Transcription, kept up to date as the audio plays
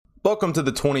Welcome to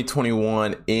the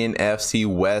 2021 NFC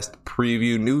West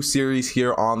preview, new series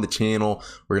here on the channel.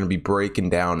 We're going to be breaking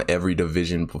down every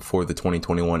division before the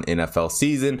 2021 NFL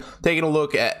season, taking a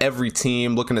look at every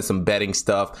team, looking at some betting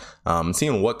stuff,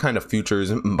 seeing what kind of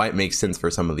futures might make sense for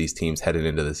some of these teams headed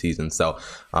into the season. So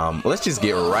let's just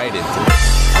get right into it.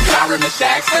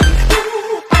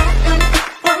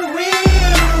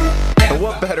 And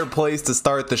what better place to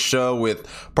start the show with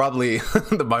probably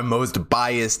my most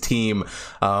biased team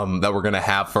that we're going to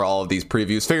have for all of these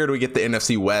previews. Figured we get the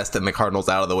NFC West and the Cardinals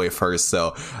out of the way first,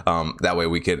 so that way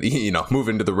we could, move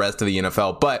into the rest of the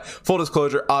NFL. But full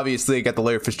disclosure, obviously, I got the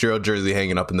Larry Fitzgerald jersey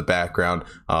hanging up in the background.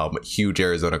 Huge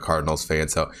Arizona Cardinals fan,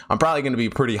 so I'm probably going to be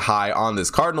pretty high on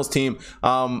this Cardinals team.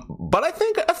 But I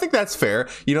think that's fair.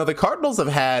 The Cardinals have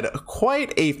had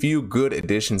quite a few good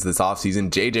additions this offseason.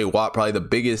 J.J. Watt, probably the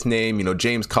biggest name.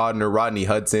 James Conner, Rodney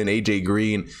Hudson, A.J.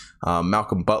 Green,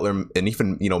 Malcolm Butler, and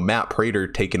even, Matt Prater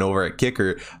taking over at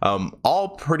kicker. All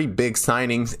pretty big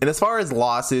signings. And as far as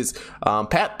losses,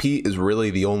 Pat Pete is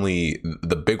really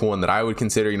the big one that I would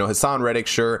consider. Hassan Reddick,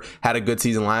 sure, had a good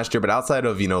season last year, but outside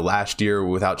of, last year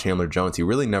without Chandler Jones, he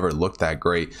really never looked that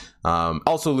great.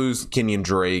 Also lose Kenyon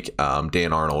Drake,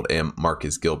 Dan Arnold, and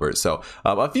Marcus Gilbert. So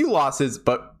a few losses,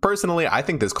 but personally, I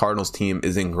think this Cardinals team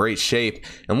is in great shape.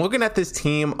 And looking at this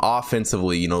team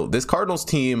offensively, this Cardinals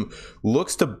team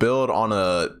looks to build on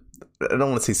I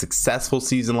don't want to say successful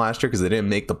season last year because they didn't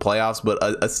make the playoffs, but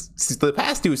the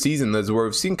past two seasons where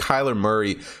we've seen Kyler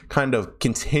Murray kind of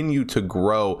continue to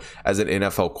grow as an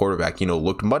NFL quarterback.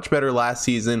 Looked much better last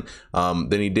season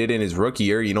than he did in his rookie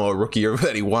year. A rookie year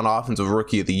that he won Offensive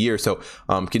Rookie of the Year. So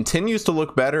continues to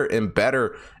look better and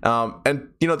better. And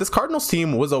this Cardinals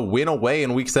team was a win away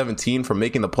in Week 17 from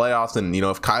making the playoffs. And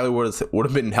if Kyler would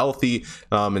have been healthy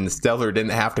and Stellar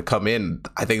didn't have to come in,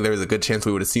 I think there's a good chance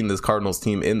we would have seen this Cardinals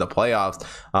team in the playoffs.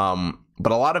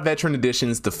 But a lot of veteran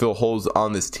additions to fill holes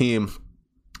on this team.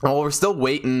 Well, we're still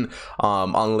waiting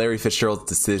on Larry Fitzgerald's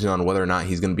decision on whether or not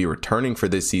he's going to be returning for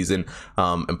this season.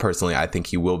 And personally, I think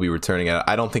he will be returning.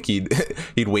 I don't think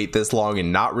he'd wait this long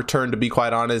and not return, to be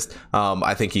quite honest.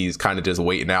 I think he's kind of just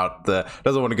waiting out.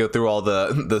 Doesn't want to go through all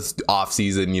the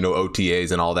off-season,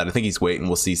 OTAs and all that. I think he's waiting.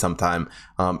 We'll see sometime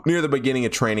near the beginning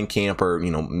of training camp or,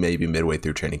 maybe midway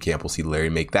through training camp. We'll see Larry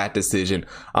make that decision.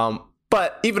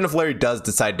 But even if Larry does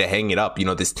decide to hang it up,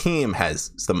 this team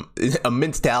has some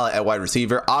immense talent at wide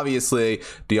receiver. Obviously,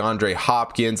 DeAndre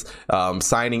Hopkins,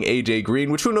 signing A.J.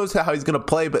 Green, which who knows how he's going to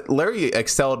play. But Larry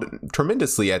excelled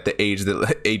tremendously at the age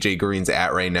that A.J. Green's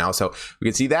at right now. So we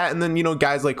can see that. And then,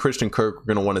 guys like Christian Kirk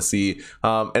we're going to want to see.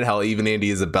 And hell, even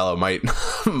Andy Isabella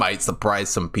might surprise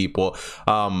some people.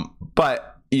 But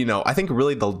I think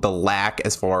really the lack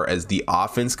as far as the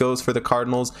offense goes for the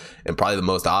Cardinals, and probably the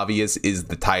most obvious, is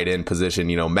the tight end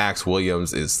position. Max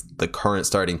Williams is the current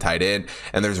starting tight end,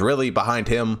 and there's really behind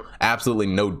him absolutely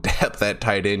no depth at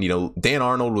tight end. Dan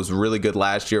Arnold was really good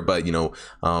last year, but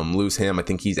lose him. I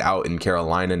think he's out in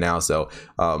Carolina now, so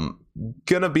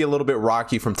gonna be a little bit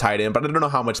rocky from tight end, but I don't know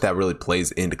how much that really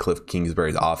plays into Cliff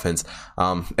Kingsbury's offense.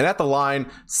 And at the line,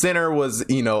 center was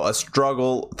a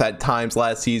struggle at times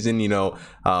last season.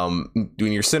 When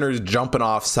your center's jumping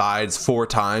off sides 4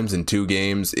 times in 2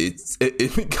 games,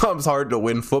 it becomes hard to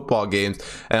win football games.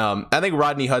 I think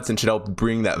Rodney Hudson should help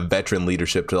bring that veteran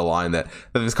leadership to the line that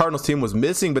this Cardinals team was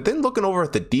missing. But then looking over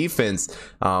at the defense,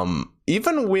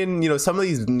 even when some of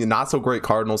these not so great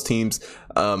Cardinals teams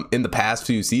in the past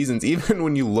few seasons, even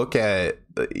when you look at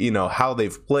how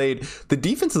they've played, the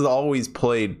defense has always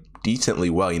played decently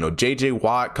well. J.J.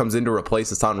 Watt comes in to replace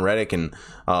Hassan Reddick and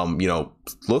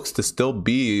looks to still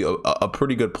be a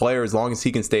pretty good player as long as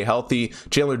he can stay healthy.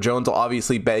 Chandler Jones will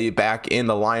obviously be back in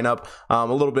the lineup. A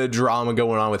little bit of drama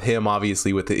going on with him,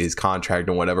 obviously, with his contract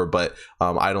and whatever, but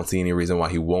I don't see any reason why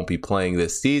he won't be playing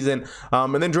this season.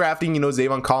 And then drafting,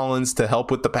 Zavon Collins to help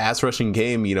with the pass rushing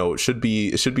game, should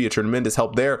be a tremendous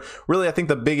help there. Really, I think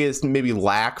the biggest maybe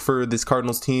lack for this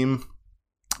Cardinals team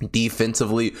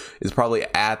defensively is probably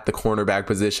at the cornerback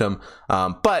position.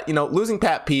 But losing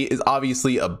Pat Pete is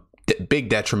obviously a big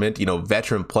detriment.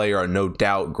 Veteran player, no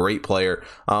doubt, great player.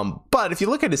 But if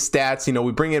you look at his stats,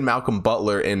 we bring in Malcolm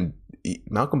Butler, and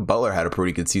Malcolm Butler had a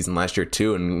pretty good season last year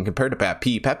too, and compared to Pat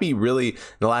Pete really in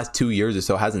the last 2 years or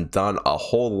so hasn't done a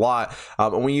whole lot.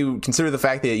 And when you consider the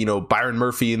fact that Byron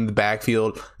Murphy in the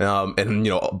backfield, and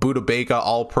Buda Baker,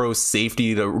 all pro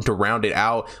safety to round it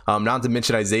out, not to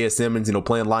mention Isaiah Simmons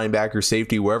playing linebacker,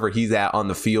 safety, wherever he's at on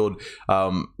the field,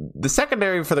 the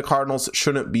secondary for the Cardinals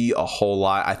shouldn't be a whole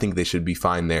lot. I think they should be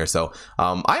fine there. So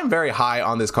I am very high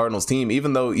on this Cardinals team,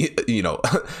 even though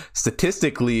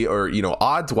statistically or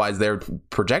odds wise there they're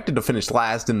projected to finish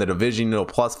last in the division,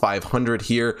 plus 500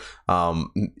 here.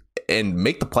 And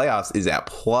make the playoffs is at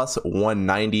plus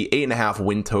 190, 8.5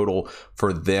 win total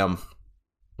for them.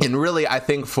 And really, I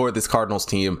think for this Cardinals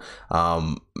team,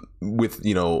 with,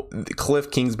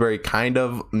 Cliff Kingsbury kind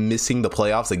of missing the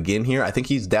playoffs again here, I think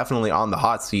he's definitely on the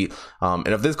hot seat. And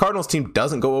if this Cardinals team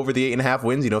doesn't go over the 8.5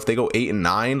 wins, if they go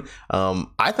 8-9,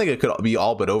 I think it could be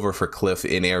all but over for Cliff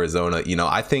in Arizona.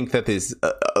 I think that this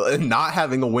not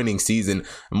having a winning season,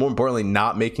 and more importantly,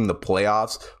 not making the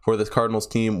playoffs for this Cardinals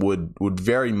team would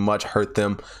very much hurt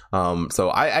them. So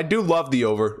I do love the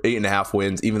over 8.5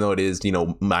 wins, even though it is,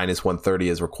 minus 130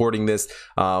 as recording this.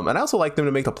 And I also like them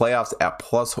to make the playoffs at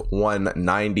plus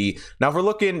 190. Now, if we're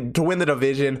looking to win the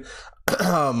division,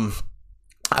 I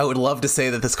would love to say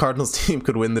that this Cardinals team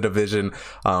could win the division,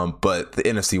 but the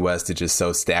NFC West is just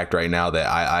so stacked right now that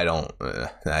I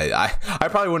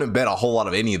probably wouldn't bet a whole lot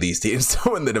of any of these teams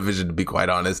to win the division, to be quite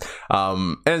honest.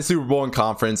 And Super Bowl and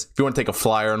conference, if you want to take a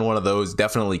flyer on one of those,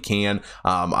 definitely can.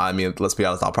 Let's be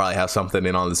honest, I'll probably have something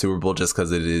in on the Super Bowl just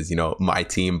because it is, my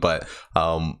team, but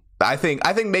I think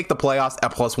make the playoffs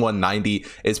at plus 190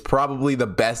 is probably the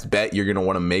best bet you're going to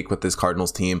want to make with this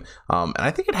Cardinals team. And I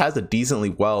think it has a decently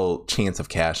well chance of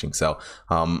cashing. So,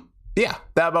 that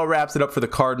about wraps it up for the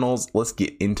Cardinals. Let's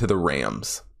get into the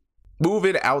Rams.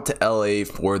 Moving out to LA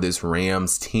for this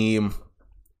Rams team.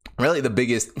 Really the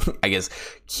biggest,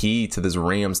 key to this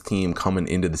Rams team coming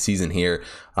into the season here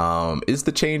is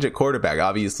the change at quarterback.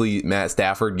 Obviously, Matt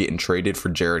Stafford getting traded for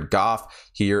Jared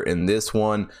Goff here in this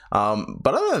one.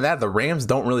 But other than that, the Rams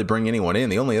don't really bring anyone in.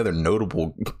 The only other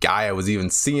notable guy I was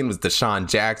even seeing was Deshaun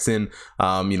Jackson.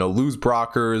 Lose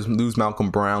Brockers, lose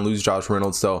Malcolm Brown, lose Josh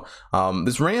Reynolds. So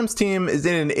this Rams team is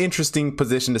in an interesting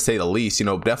position to say the least.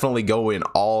 Definitely going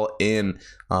all in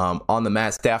on the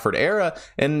Matt Stafford era.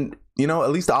 And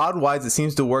at least odd-wise, it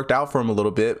seems to have worked out for him a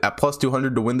little bit. At plus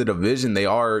 200 to win the division, they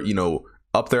are,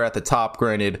 up there at the top.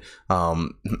 Granted,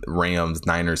 Rams,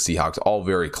 Niners, Seahawks, all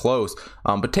very close.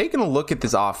 But taking a look at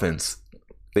this offense,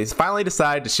 they finally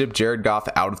decided to ship Jared Goff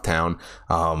out of town.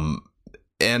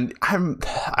 And I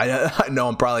know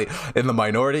I'm probably in the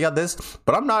minority on this,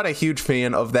 but I'm not a huge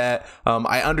fan of that.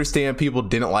 I understand people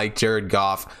didn't like Jared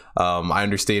Goff. I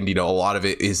understand, a lot of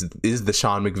it is the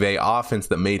Sean McVay offense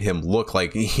that made him look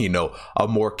like, a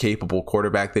more capable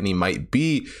quarterback than he might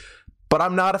be. But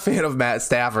I'm not a fan of Matt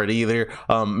Stafford either.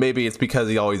 Maybe it's because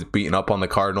he always beating up on the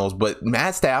Cardinals. But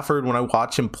Matt Stafford, when I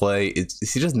watch him play,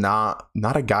 he's just not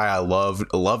a guy I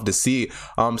love to see.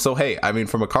 So hey,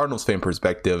 from a Cardinals fan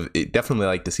perspective, it definitely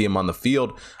like to see him on the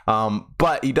field.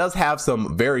 But he does have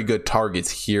some very good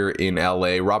targets here in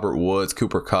LA. Robert Woods,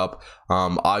 Cooper Kupp,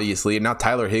 obviously, and now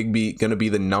Tyler Higbee going to be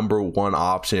the number one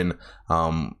option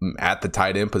at the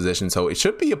tight end position. So it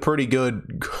should be a pretty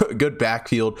good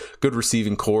backfield, good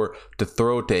receiving core to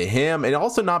throw to him. And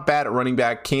also not bad at running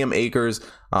back. Cam Akers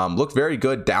looked very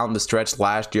good down the stretch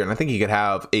last year, and I think he could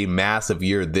have a massive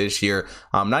year this year.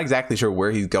 I'm not exactly sure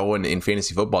where he's going in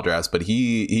fantasy football drafts, but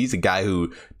he's a guy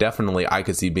who definitely I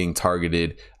could see being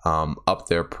targeted up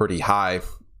there pretty high.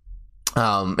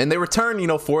 And they return,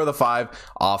 4 of the 5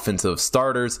 offensive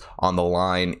starters on the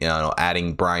line,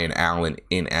 adding Brian Allen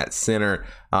in at center.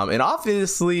 And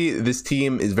obviously, this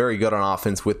team is very good on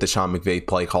offense with the Sean McVay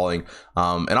play calling.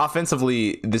 And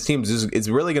offensively, this team is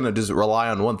really going to just rely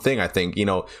on one thing, I think.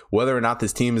 Whether or not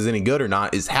this team is any good or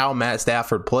not is how Matt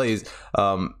Stafford plays.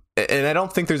 And I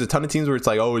don't think there's a ton of teams where it's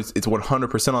like, oh, it's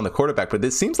 100% on the quarterback, but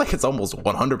this seems like it's almost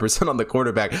 100% on the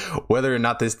quarterback, whether or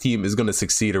not this team is going to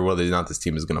succeed or whether or not this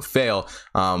team is going to fail.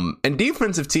 And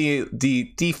defensively,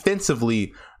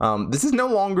 this is no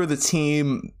longer the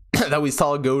team that we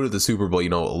saw go to the Super Bowl.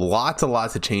 Lots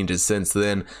of changes since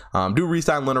then. Do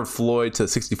re-sign Leonard Floyd to a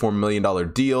 $64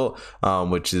 million deal,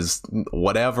 which is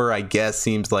whatever, I guess.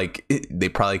 Seems like they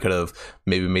probably could have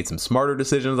maybe made some smarter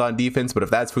decisions on defense, but if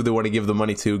that's who they want to give the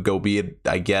money to, go be it,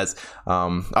 I guess.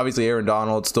 Obviously, Aaron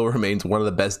Donald still remains one of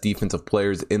the best defensive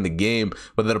players in the game,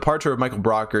 but the departure of Michael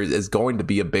Brockers is going to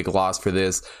be a big loss for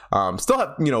this. Still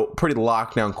have, pretty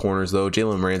locked down corners, though.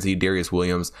 Jalen Ramsey, Darius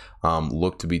Williams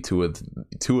look to be two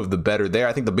of the better there.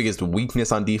 I think the biggest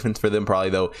weakness on defense for them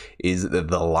probably, though, is the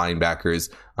linebackers.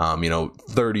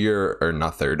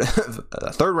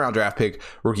 Third round draft pick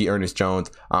rookie Ernest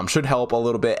Jones should help a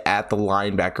little bit at the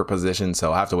linebacker position,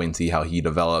 so I'll have to wait and see how he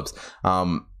develops.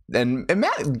 And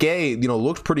Matt Gay,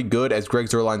 looked pretty good as Greg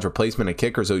Zuerlein's replacement at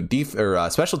kicker. So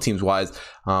special teams wise,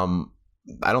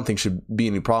 I don't think should be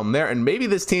any problem there. And maybe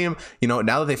this team, now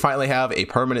that they finally have a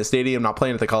permanent stadium, not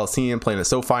playing at the Coliseum, playing at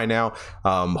SoFi now,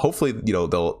 hopefully,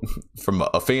 they'll, from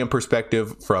a fan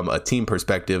perspective, from a team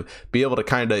perspective, be able to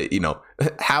kind of,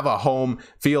 have a home,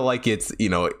 feel like it's,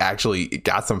 actually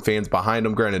got some fans behind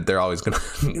them. Granted, they're always going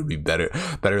to be better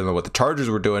than what the Chargers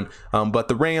were doing. But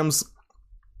the Rams,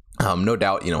 no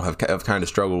doubt, have kind of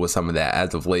struggled with some of that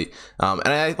as of late.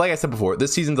 And like I said before,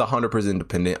 this season's 100%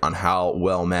 dependent on how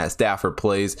well Matt Stafford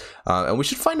plays. And we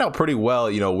should find out pretty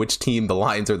well, which team, the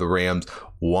Lions or the Rams,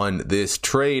 won this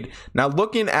trade. Now,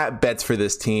 looking at bets for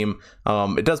this team,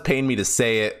 it does pain me to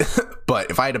say it,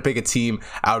 but if I had to pick a team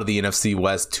out of the NFC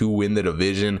West to win the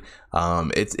division,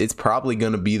 it's probably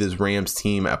going to be this Rams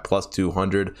team at plus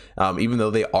 200, even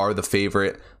though they are the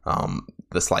favorite.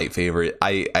 The slight favorite.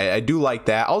 I do like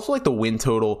that. I also like the win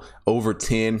total over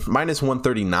 10. Minus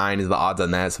 139 is the odds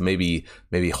on that. So maybe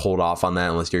hold off on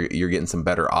that unless you're getting some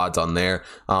better odds on there.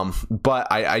 But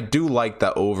I do like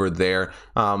the over there.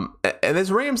 And this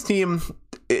Rams team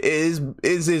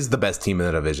is the best team in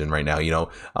the division right now.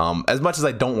 As much as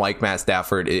I don't like Matt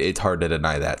Stafford, it's hard to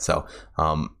deny that. So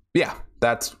yeah,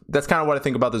 that's kind of what I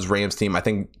think about this Rams team. I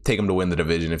think take them to win the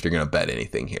division if you're going to bet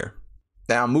anything here.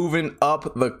 Now, moving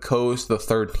up the coast, the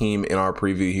third team in our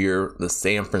preview here, the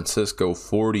San Francisco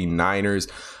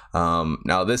 49ers.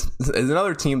 Now, this is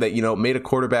another team that, made a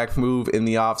quarterback move in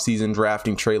the offseason,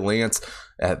 drafting Trey Lance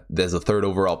as a third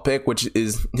overall pick, which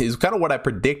is kind of what I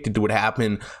predicted would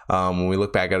happen when we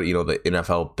look back at, the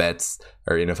NFL bets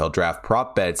or NFL draft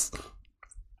prop bets.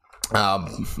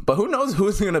 But who knows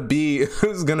who's gonna be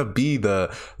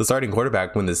the starting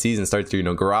quarterback when the season starts.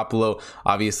 Garoppolo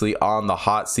obviously on the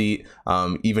hot seat,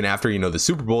 even after the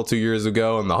Super Bowl 2 years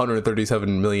ago and the $137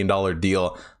 million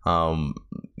deal.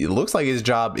 It looks like his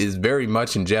job is very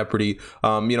much in jeopardy.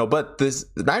 But the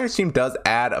Niners team does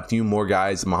add a few more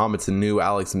guys: Mohamed Sanu,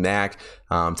 Alex Mack,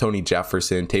 Tony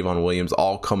Jefferson, Tavon Williams,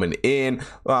 all coming in.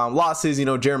 Losses,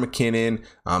 Jerry McKinnon,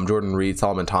 Jordan Reed,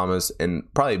 Solomon Thomas, and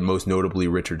probably most notably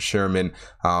Richard Sherman.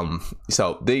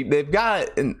 So they've got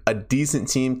a decent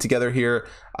team together here,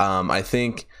 I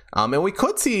think. And we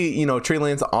could see, Trey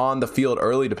Lance on the field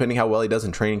early, depending how well he does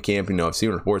in training camp. I've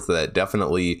seen reports that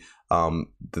definitely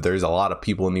there's a lot of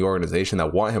people in the organization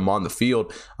that want him on the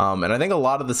field. And I think a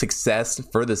lot of the success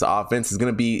for this offense is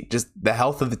going to be just the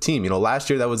health of the team. Last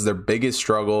year that was their biggest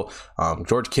struggle.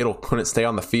 George Kittle couldn't stay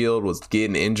on the field, was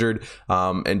getting injured.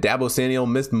 And Dabo Samuel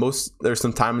missed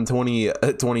some time in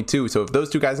 2022. So if those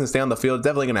two guys can stay on the field, it's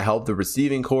definitely going to help the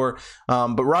receiving core.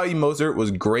 But Robbie Mostert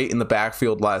was great in the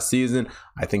backfield last season.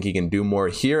 I think he can do more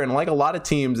here. And like a lot of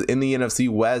teams in the NFC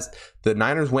West, the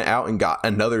Niners went out and got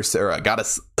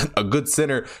a good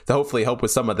center to hopefully help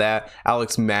with some of that.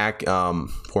 Alex Mack,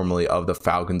 formerly of the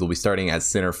Falcons, will be starting as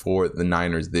center for the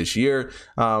Niners this year.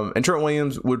 And Trent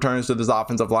Williams returns to this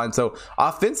offensive line. So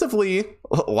offensively,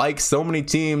 like so many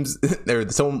teams, there are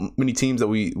so many teams that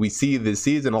we see this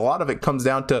season, a lot of it comes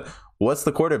down to what's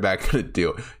the quarterback going to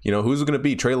do? Who's going to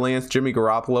be Trey Lance, Jimmy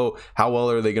Garoppolo? How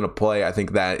well are they going to play? I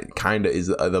think that kind of is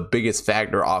the biggest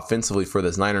factor offensively for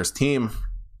this Niners team.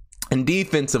 And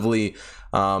defensively,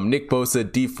 Nick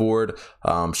Bosa, D Ford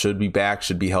should be back,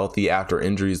 should be healthy after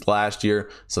injuries last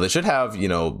year. So they should have,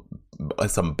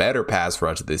 some better pass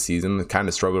rush this season. They kind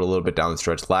of struggled a little bit down the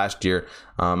stretch last year.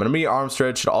 And Amir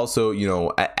Armstead should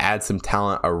also, add some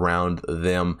talent around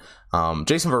them.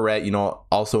 Jason Verrett,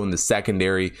 also in the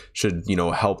secondary should,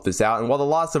 help this out. And while the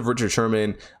loss of Richard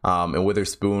Sherman and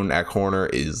Witherspoon at corner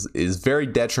is very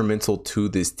detrimental to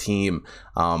this team,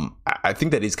 I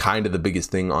think that is kind of the biggest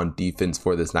thing on defense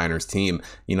for this Niners team.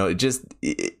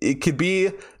 It could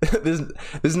be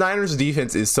this Niners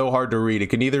defense is so hard to read. It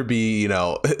can either be,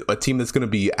 a team that's going to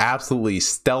be absolutely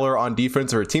stellar on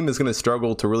defense or a team that's going to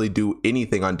struggle to really do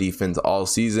anything on defense all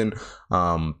season.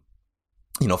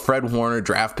 Fred Warner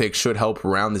draft pick should help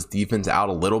round this defense out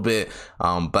a little bit.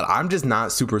 But I'm just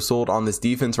not super sold on this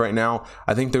defense right now.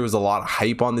 I think there was a lot of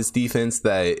hype on this defense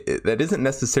that isn't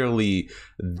necessarily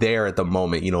there at the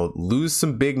moment. Lose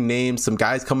some big names, some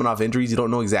guys coming off injuries. You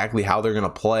don't know exactly how they're going to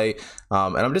play.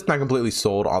 And I'm just not completely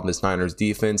sold on this Niners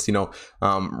defense.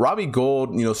 Robbie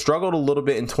Gould, struggled a little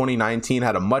bit in 2019,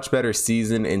 had a much better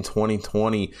season in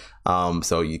 2020.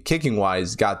 So you kicking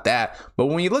wise got that. But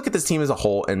when you look at this team as a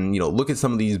whole and, look at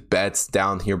some of these bets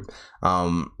down here,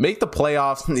 make the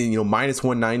playoffs, minus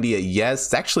 190 at yes.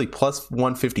 It's actually plus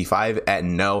 155 at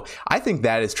no. I think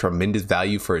that is tremendous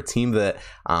value for a team that,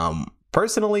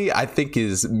 personally, I think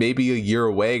is maybe a year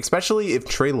away, especially if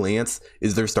Trey Lance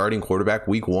is their starting quarterback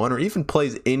week one or even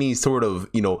plays any sort of,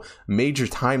 major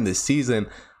time this season.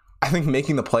 I think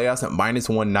making the playoffs at minus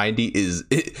 190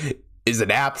 is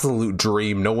an absolute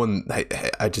dream. No one,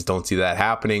 I just don't see that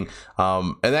happening.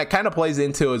 And that kind of plays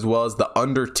into as well as the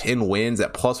under 10 wins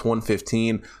at plus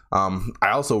 115. I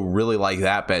also really like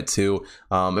that bet too.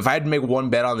 If I had to make one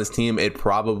bet on this team, it'd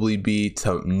probably be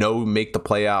to make the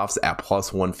playoffs at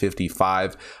plus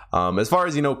 155. As far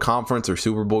as, conference or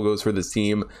Super Bowl goes for this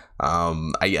team,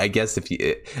 I guess if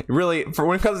you really, for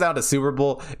when it comes down to Super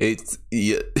Bowl,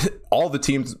 all the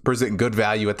teams present good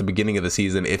value at the beginning of the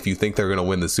season if you think they're going to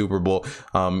win the Super Bowl.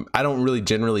 I don't really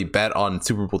generally bet on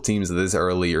Super Bowl teams this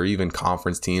early or even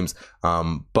conference teams.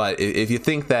 But if you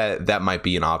think that might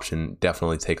be an option,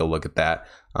 definitely take a look at that.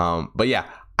 But yeah,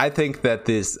 I think that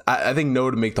I think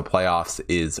no to make the playoffs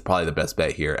is probably the best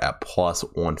bet here at plus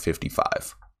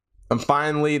 155. And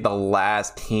finally, the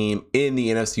last team in the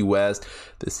NFC West,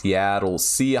 the Seattle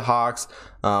Seahawks.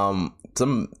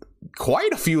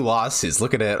 Quite a few losses.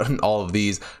 Looking at all of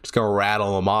these, just gonna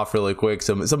rattle them off really quick.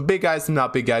 Some big guys, some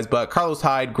not big guys, but Carlos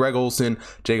Hyde, Greg Olsen,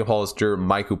 Jacob Hollister,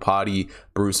 Mike Upati,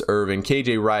 Bruce Irvin,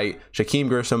 KJ Wright, Shaquem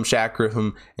Grisham, Shaq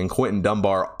Griffin, and Quentin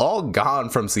Dunbar all gone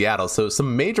from Seattle. So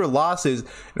some major losses.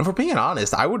 And for being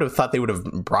honest, I would have thought they would have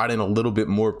brought in a little bit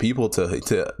more people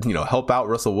to help out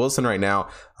Russell Wilson right now.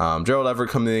 Gerald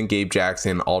Everett coming in, Gabe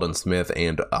Jackson, Alden Smith,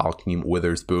 and Akeem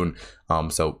Witherspoon.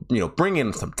 So bring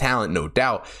in some talent, no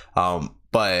doubt.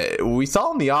 But we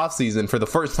saw in the offseason for the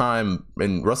first time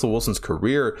in Russell Wilson's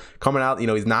career coming out,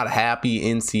 he's not happy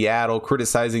in Seattle,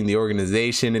 criticizing the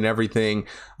organization and everything,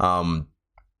 saying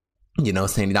he's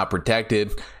not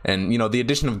protected. And, the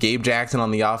addition of Gabe Jackson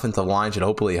on the offensive line should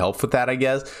hopefully help with that, I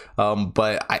guess.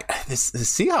 But the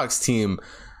Seahawks team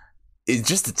is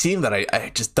just a team that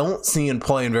I just don't see in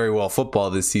playing very well football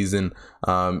this season.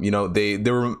 They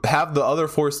have the other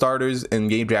four starters and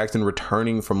Gabe Jackson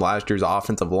returning from last year's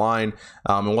offensive line.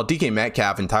 And while DK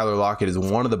Metcalf and Tyler Lockett is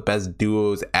one of the best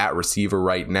duos at receiver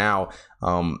right now,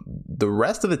 the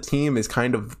rest of the team is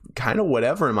kind of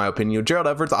whatever, in my opinion. Gerald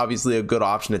Everett's obviously a good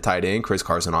option at tight end. Chris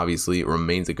Carson obviously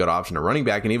remains a good option at running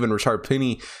back, and even Rashard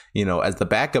Penny, as the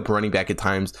backup running back at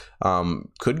times,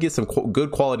 could get some good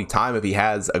quality time if he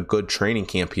has a good training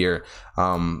camp here.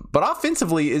 But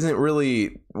offensively isn't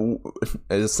really,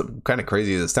 as kind of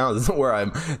crazy as it sounds, isn't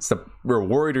where we're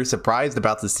worried or surprised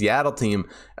about the Seattle team.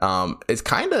 It's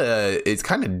kind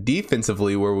of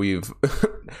defensively where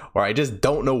where I just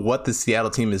don't know what the Seattle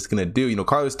team is going to do.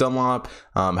 Carlos Dunlap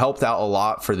helped out a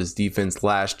lot for this defense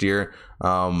last year.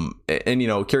 And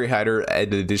Kerry Hyder,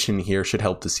 an addition here, should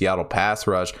help the Seattle pass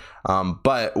rush.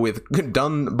 But with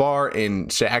Dunbar and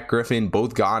Shaq Griffin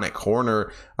both gone at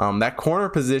corner, that corner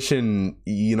position,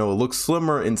 looks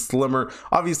slimmer and slimmer.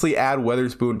 Obviously, add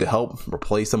Witherspoon to help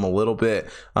replace him a little bit.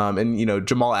 And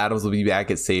Jamal Adams will be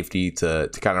back at safety to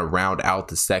kind of round out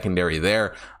the secondary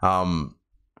there.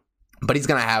 But he's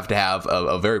going to have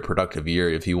a very productive year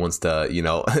if he wants to,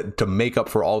 to make up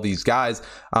for all these guys.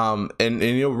 And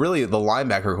really the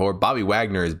linebacker core, Bobby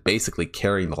Wagner is basically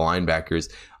carrying the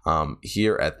linebackers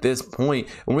here at this point.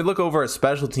 When we look over at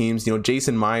special teams,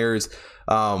 Jason Myers,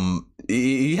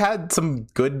 he had some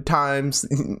good times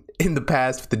in the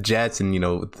past with the Jets and,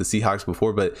 with the Seahawks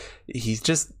before, but he's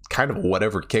just kind of a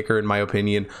whatever kicker, in my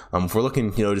opinion. If we're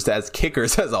looking, just as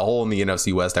kickers as a whole in the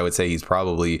NFC West, I would say he's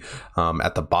probably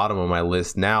at the bottom of my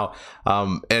list now.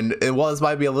 And while this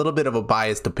might be a little bit of a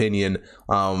biased opinion,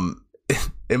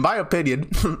 in my opinion,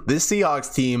 this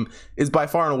Seahawks team is by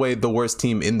far and away the worst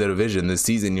team in the division this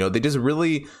season.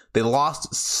 They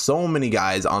lost so many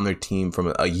guys on their team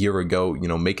from a year ago,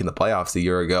 making the playoffs a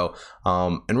year ago,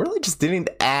 and really just didn't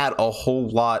add a whole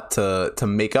lot to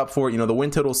make up for it. The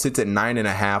win total sits at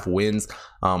 9.5 wins.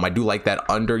 I do like that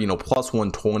under, plus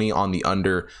 120 on the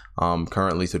under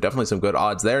currently. So definitely some good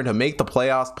odds there. And to make the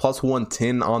playoffs, plus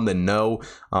 110 on the no.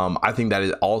 I think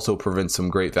that also prevents some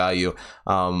great value.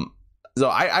 So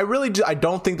I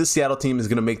don't think the Seattle team is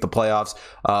going to make the playoffs.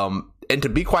 And to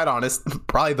be quite honest,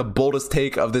 probably the boldest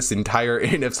take of this entire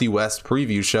NFC West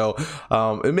preview show.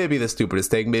 It may be the stupidest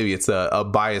take. Maybe it's a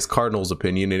biased Cardinals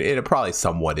opinion, and it probably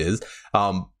somewhat is.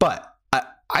 But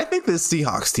I think this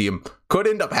Seahawks team could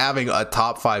end up having a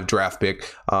top 5 draft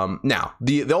pick. Now,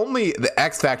 the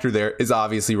X factor there is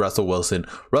obviously Russell Wilson.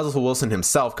 Russell Wilson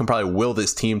himself can probably will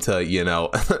this team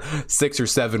to, 6 or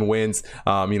 7 wins.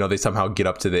 They somehow get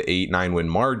up to the 8-9 win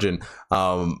margin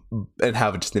and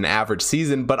have just an average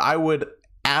season. But I would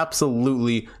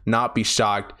absolutely not be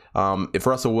shocked if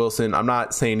Russell Wilson, I'm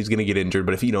not saying he's going to get injured,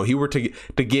 but if he were to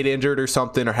get injured or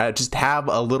something, or have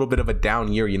a little bit of a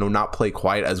down year, not play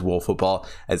quite as well football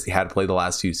as he had played the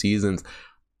last few seasons,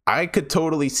 I could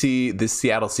totally see this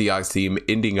Seattle Seahawks team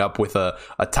ending up with a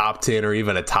top 10 or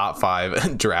even a top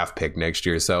 5 draft pick next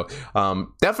year. So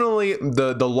definitely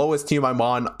the lowest team I'm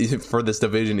on for this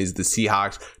division is the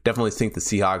Seahawks. Definitely think the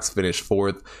Seahawks finish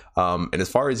 4th. And as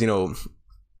far as,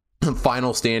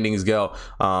 final standings go,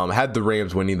 had the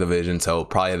Rams winning the division, so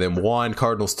probably them 1,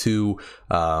 Cardinals 2,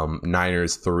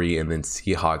 Niners 3, and then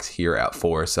Seahawks here at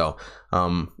 4. So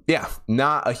yeah,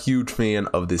 not a huge fan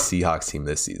of this Seahawks team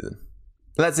this season.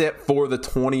 That's it for the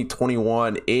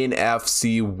 2021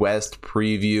 NFC West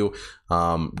preview.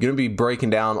 Going to be breaking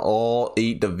down all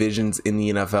 8 divisions in the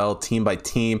NFL, team by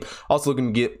team. Also looking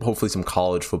to get hopefully some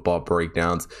college football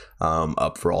breakdowns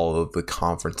up for all of the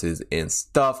conferences and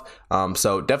stuff.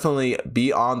 So definitely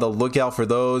be on the lookout for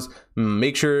those.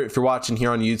 Make sure if you're watching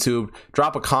here on YouTube,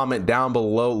 drop a comment down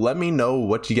below. Let me know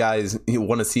what you guys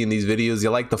want to see in these videos. You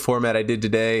like the format I did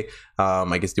today?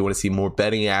 I guess you want to see more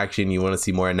betting action. You want to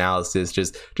see more analysis.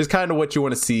 Just kind of what you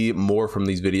want to see more from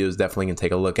these videos. Definitely can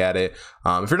take a look at it.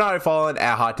 If you're not following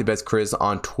at Hot Tip Bets Chris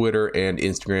on Twitter and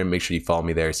Instagram, make sure you follow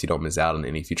me there so you don't miss out on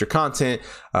any future content,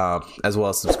 as well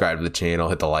as subscribe to the channel,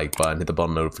 hit the like button, hit the bell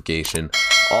notification,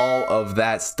 all of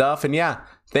that stuff. And yeah,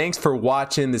 thanks for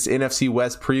watching this NFC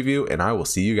West preview, and I will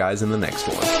see you guys in the next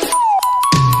one.